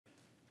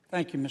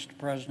Thank you, Mr.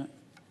 President.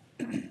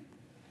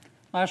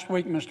 Last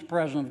week, Mr.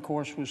 President, of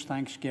course, was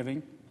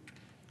Thanksgiving,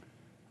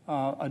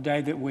 a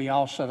day that we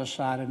all set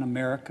aside in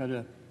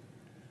America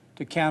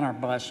to count our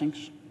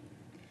blessings.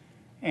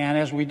 And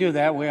as we do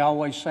that, we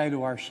always say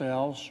to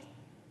ourselves,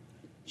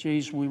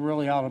 geez, we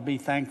really ought to be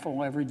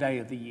thankful every day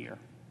of the year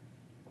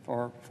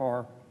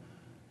for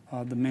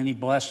the many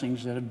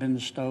blessings that have been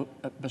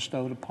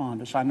bestowed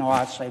upon us. I know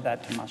I say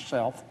that to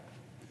myself.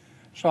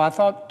 So I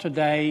thought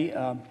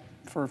today,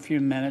 for a few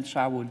minutes,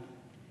 I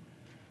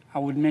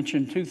would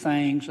mention two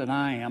things that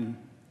I am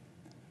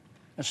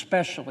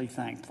especially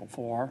thankful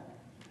for,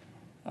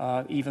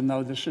 even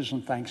though this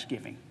isn't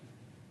Thanksgiving.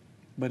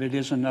 But it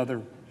is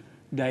another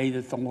day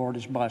that the Lord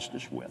has blessed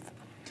us with.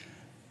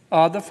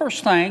 The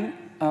first thing,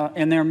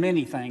 and there are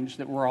many things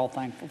that we're all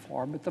thankful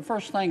for, but the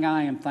first thing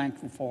I am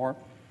thankful for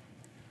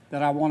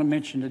that I want to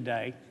mention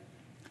today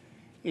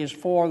is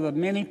for the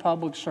many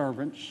public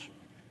servants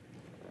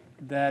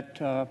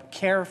that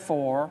care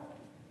for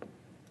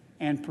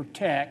and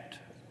protect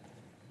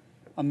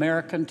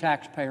American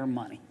taxpayer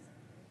money.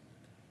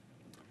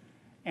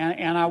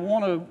 And I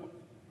want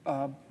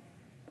to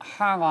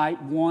highlight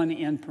one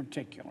in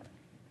particular.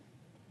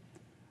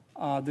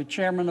 The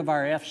chairman of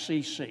our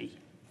FCC,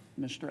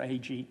 Mr.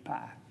 Ajit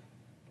Pai.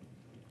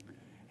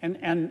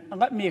 And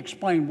let me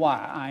explain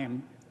why I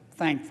am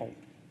thankful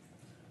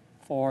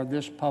for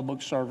this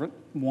public servant,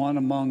 one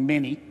among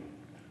many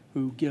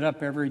who get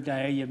up every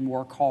day and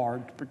work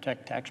hard to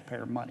protect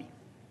taxpayer money.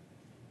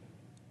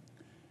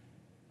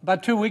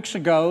 About 2 weeks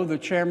ago, the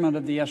chairman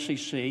of the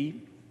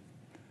FCC,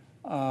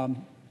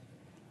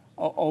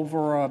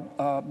 over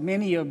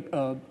many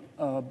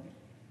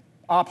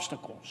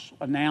obstacles,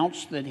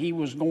 announced that he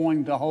was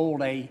going to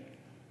hold a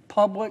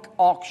public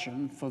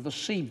auction for the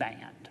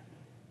C-band.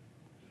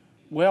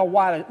 Well,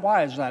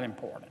 why is that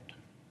important?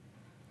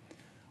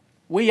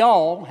 We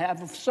all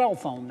have a cell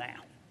phone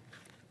now,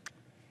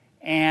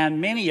 and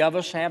many of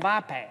us have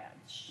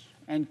iPads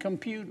and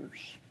computers.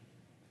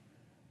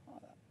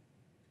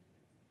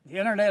 The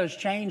internet has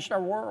changed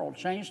our world,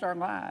 changed our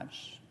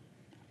lives,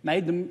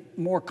 made them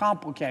more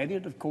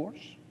complicated, of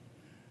course,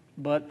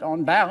 but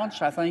on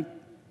balance, I think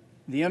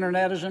the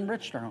internet has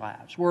enriched our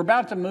lives. We're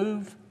about to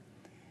move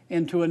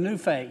into a new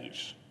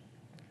phase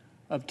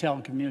of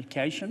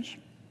telecommunications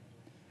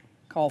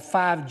called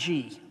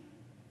 5G.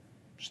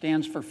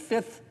 Stands for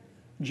fifth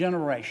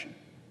generation.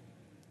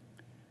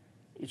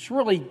 It's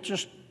really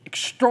just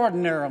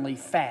extraordinarily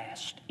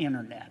fast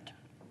internet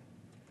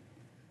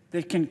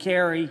that can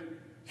carry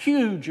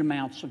huge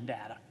amounts of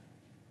data.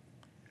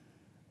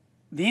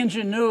 The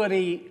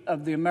ingenuity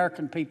of the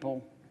American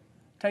people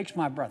takes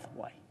my breath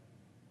away.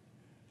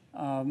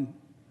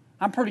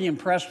 I'm pretty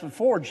impressed with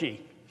 4G,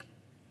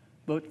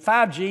 but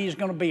 5G is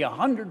going to be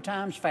 100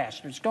 times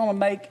faster. It's going to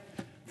make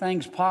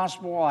things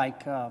possible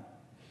like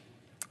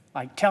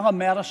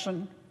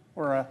telemedicine,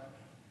 where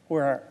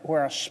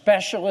a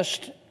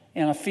specialist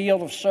in a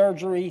field of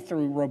surgery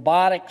through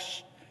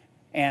robotics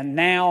and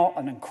now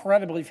an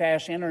incredibly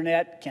fast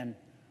internet can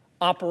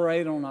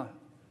operate on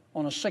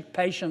a sick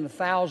patient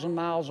 1,000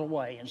 miles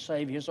away and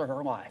save his or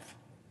her life,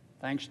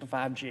 thanks to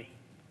 5G.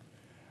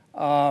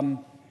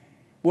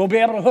 We'll be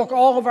able to hook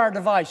all of our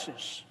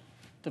devices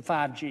to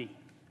 5G,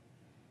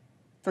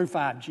 through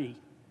 5G.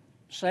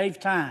 Save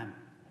time.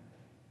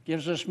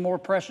 Gives us more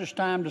precious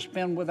time to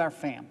spend with our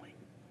family.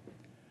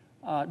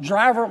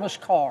 Driverless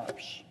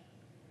cars.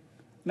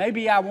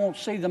 Maybe I won't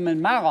see them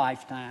in my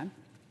lifetime,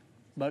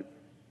 but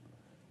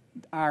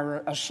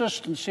our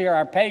assistants here,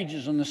 our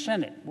pages in the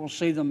Senate, will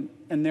see them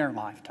in their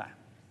lifetime.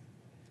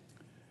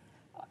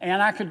 And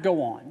I could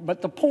go on.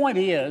 But the point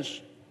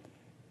is,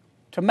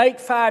 to make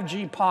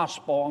 5G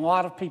possible, a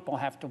lot of people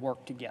have to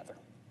work together.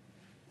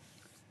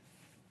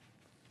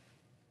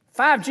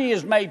 5G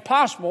is made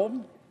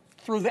possible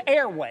through the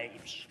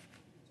airwaves.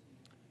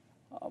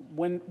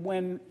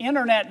 When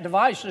internet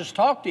devices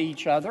talk to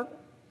each other,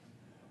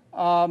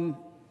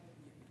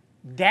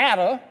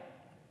 data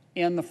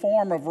in the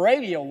form of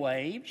radio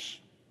waves,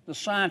 the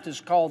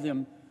scientists call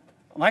them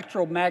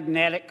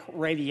electromagnetic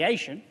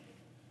radiation,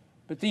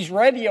 but these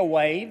radio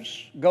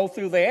waves go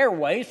through the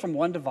airwaves from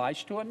one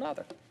device to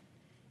another.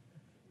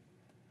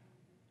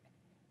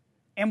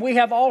 And we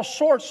have all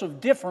sorts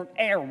of different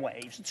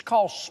airwaves. It's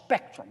called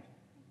spectrum.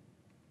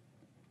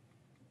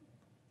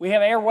 We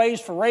have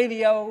airwaves for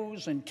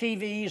radios and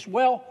TVs.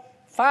 Well,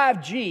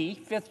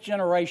 5G, fifth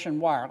generation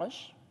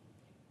wireless,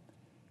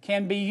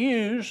 can be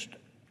used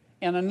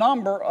in a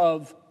number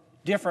of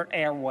different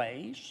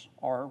airwaves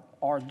or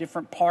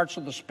different parts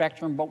of the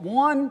spectrum, but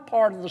one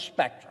part of the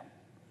spectrum,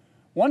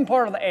 one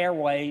part of the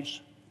airwaves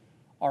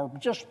are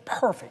just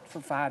perfect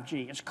for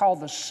 5G. It's called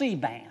the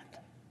C-band.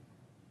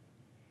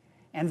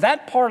 And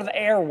that part of the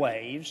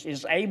airwaves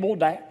is able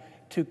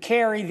to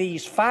carry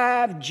these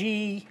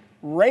 5G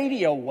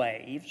radio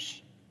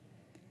waves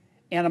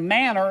in a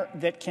manner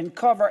that can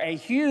cover a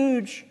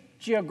huge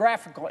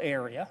geographical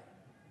area,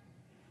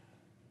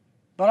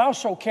 but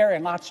also carry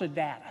lots of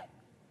data.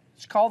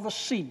 It's called the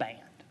C-band,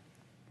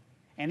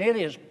 and it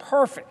is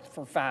perfect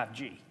for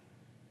 5G.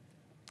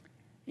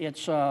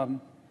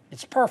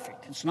 It's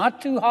perfect. It's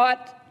not too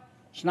hot.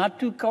 It's not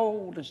too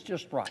cold. It's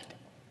just right.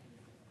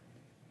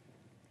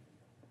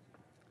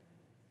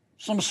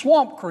 Some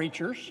swamp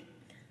creatures,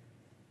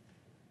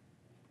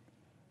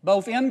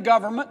 both in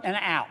government and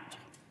out,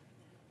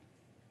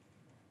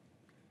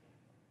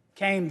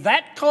 came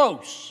that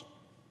close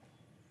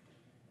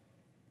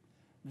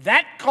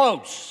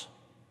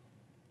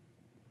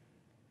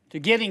to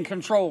getting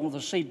control of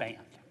the C-band,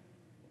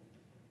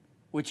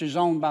 which is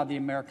owned by the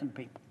American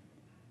people.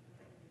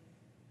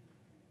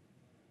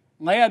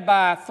 Led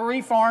by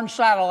 3 foreign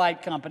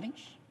satellite companies,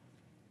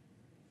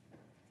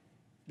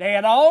 they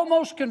had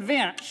almost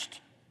convinced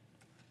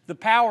the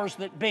powers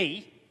that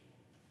be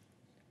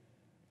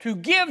to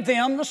give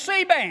them the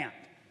C-band.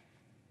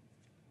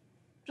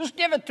 Just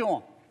give it to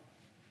them.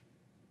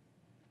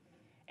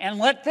 And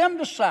let them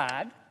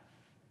decide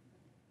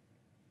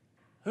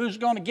who's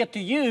going to get to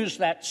use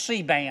that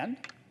C-band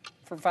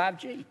for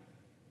 5G.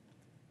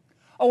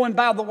 Oh, and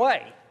by the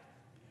way,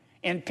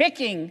 in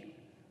picking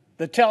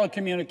the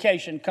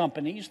telecommunication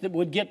companies that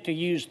would get to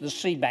use the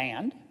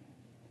C-band,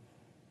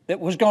 that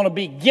was going to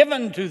be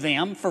given to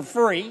them for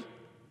free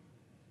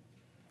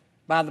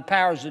by the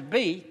powers that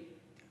be,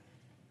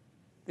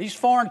 these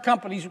foreign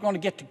companies are going to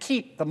get to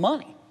keep the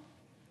money.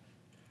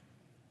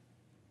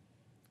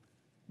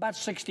 About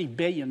 $60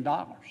 billion.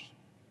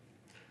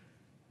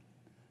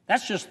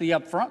 That's just the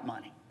upfront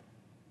money.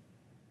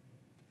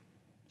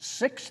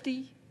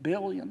 $60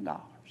 billion.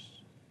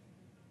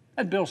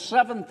 That'd build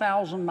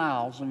 7,000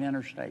 miles of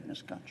interstate in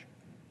this country.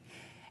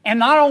 And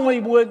not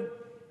only would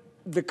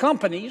the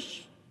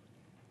companies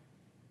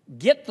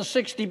get the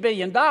 $60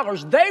 billion,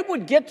 they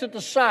would get to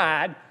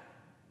decide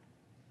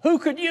who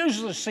could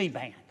use the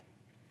C-band.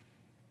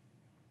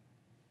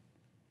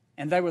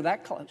 And they were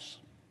that close.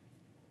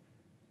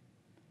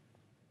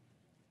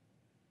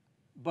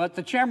 But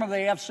the chairman of the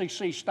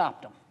FCC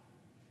stopped them.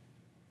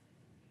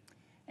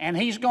 And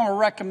he's going to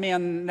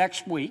recommend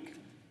next week,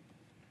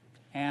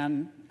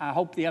 and I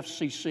hope the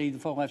FCC, the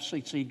full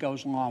FCC,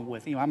 goes along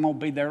with him. I'm going to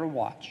be there to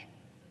watch.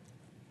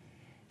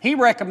 He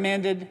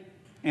recommended,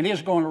 and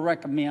is going to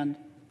recommend,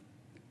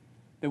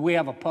 that we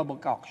have a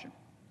public auction.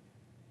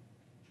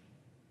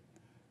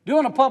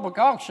 Doing a public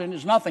auction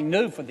is nothing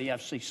new for the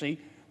FCC.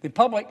 The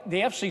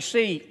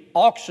FCC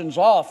auctions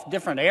off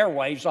different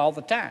airwaves all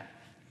the time.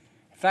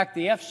 In fact,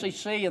 the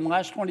FCC in the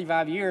last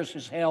 25 years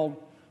has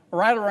held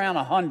right around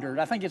 100,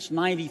 I think it's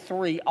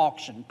 93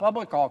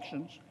 public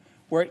auctions,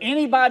 where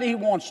anybody who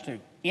wants to,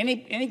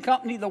 any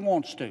company that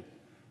wants to,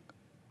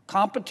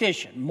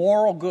 competition,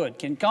 moral good,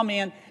 can come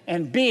in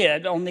and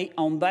bid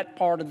on that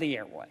part of the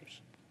airwaves.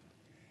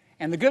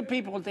 And the good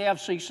people at the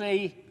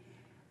FCC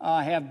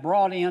have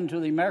brought into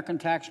the American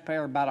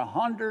taxpayer about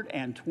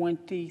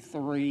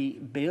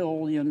 $123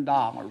 billion in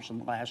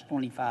the last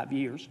 25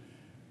 years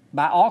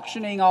by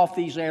auctioning off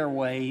these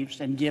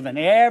airwaves and giving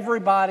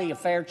everybody a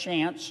fair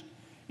chance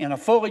in a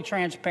fully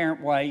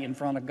transparent way in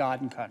front of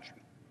God and country.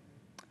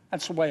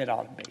 That's the way it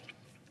ought to be.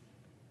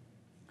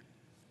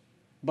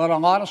 But a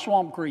lot of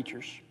swamp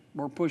creatures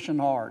were pushing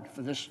hard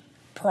for this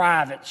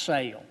private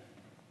sale.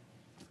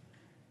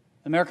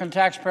 The American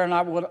taxpayer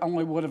not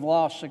only would have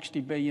lost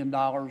 $60 billion,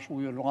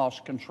 we would have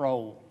lost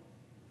control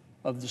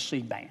of the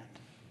C-band,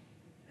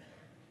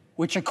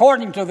 which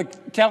according to the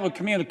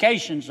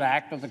Telecommunications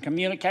Act, or the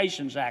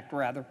Communications Act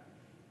rather,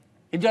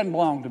 it doesn't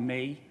belong to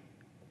me,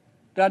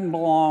 doesn't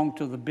belong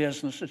to the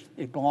businesses,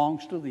 it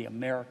belongs to the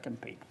American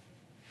people.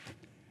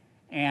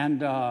 And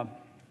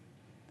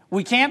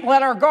we can't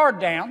let our guard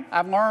down.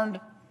 I've learned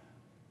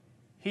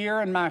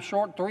here in my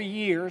short 3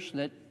 years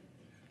that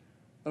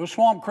those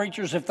swamp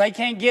creatures, if they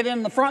can't get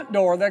in the front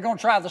door, they're going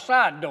to try the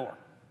side door.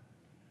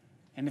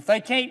 And if they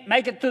can't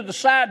make it to the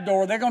side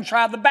door, they're going to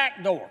try the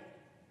back door.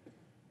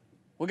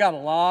 We got a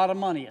lot of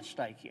money at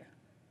stake here.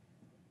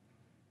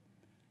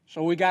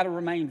 So we got to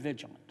remain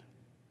vigilant.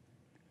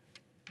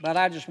 But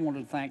I just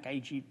wanted to thank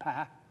A.G.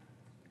 Pye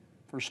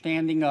for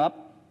standing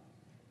up.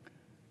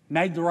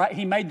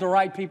 He made the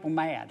right people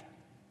mad.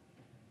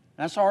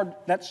 That's hard.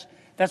 That's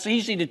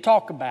easy to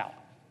talk about,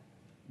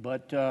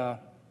 but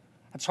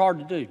that's hard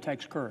to do. It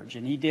takes courage,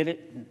 and he did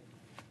it,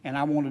 and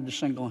I wanted to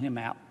single him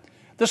out.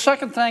 The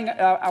second thing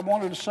I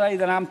wanted to say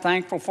that I'm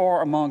thankful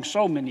for, among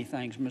so many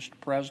things, Mr.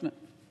 President,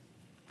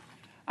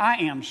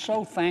 I am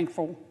so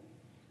thankful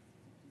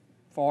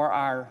for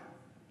our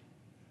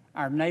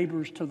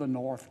neighbors to the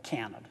north,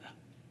 Canada.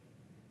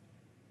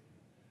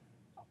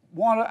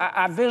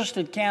 I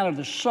visited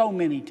Canada so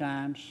many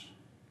times.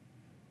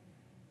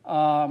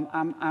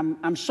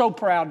 I'm so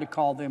proud to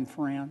call them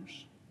friends.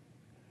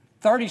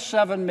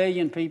 37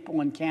 million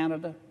people in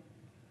Canada,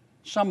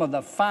 some of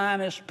the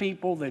finest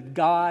people that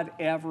God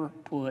ever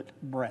put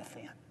breath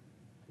in.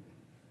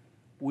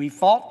 We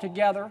fought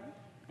together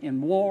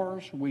in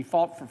wars. We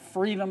fought for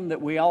freedom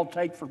that we all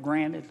take for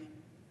granted.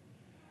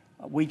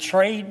 We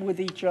trade with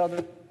each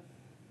other.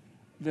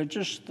 They're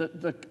just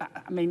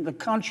the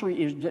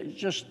country is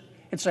just,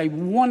 it's a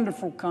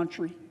wonderful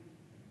country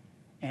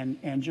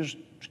and just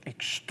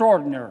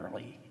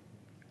extraordinarily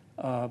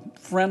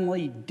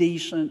friendly,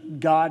 decent,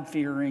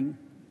 God-fearing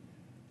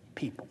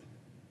people.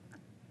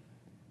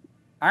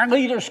 Our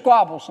leaders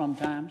squabble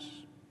sometimes.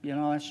 You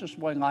know, that's just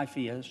the way life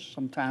is.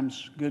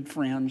 Sometimes good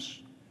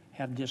friends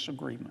have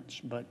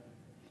disagreements,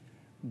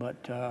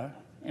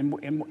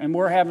 and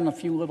we're having a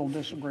few little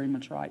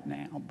disagreements right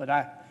now. But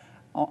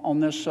on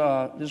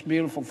this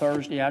beautiful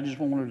Thursday, I just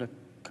wanted to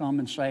come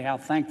and say how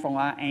thankful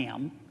I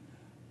am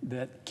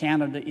that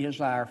Canada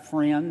is our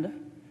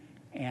friend,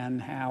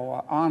 and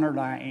how honored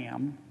I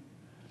am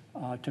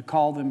to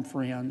call them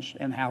friends,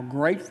 and how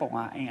grateful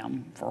I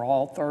am for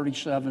all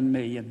 37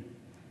 million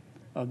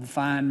of the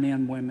fine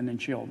men, women, and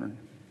children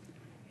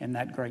in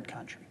that great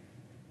country.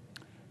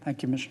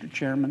 Thank you, Mr.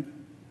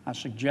 Chairman. I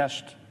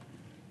suggest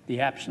the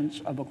absence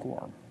of a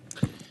quorum.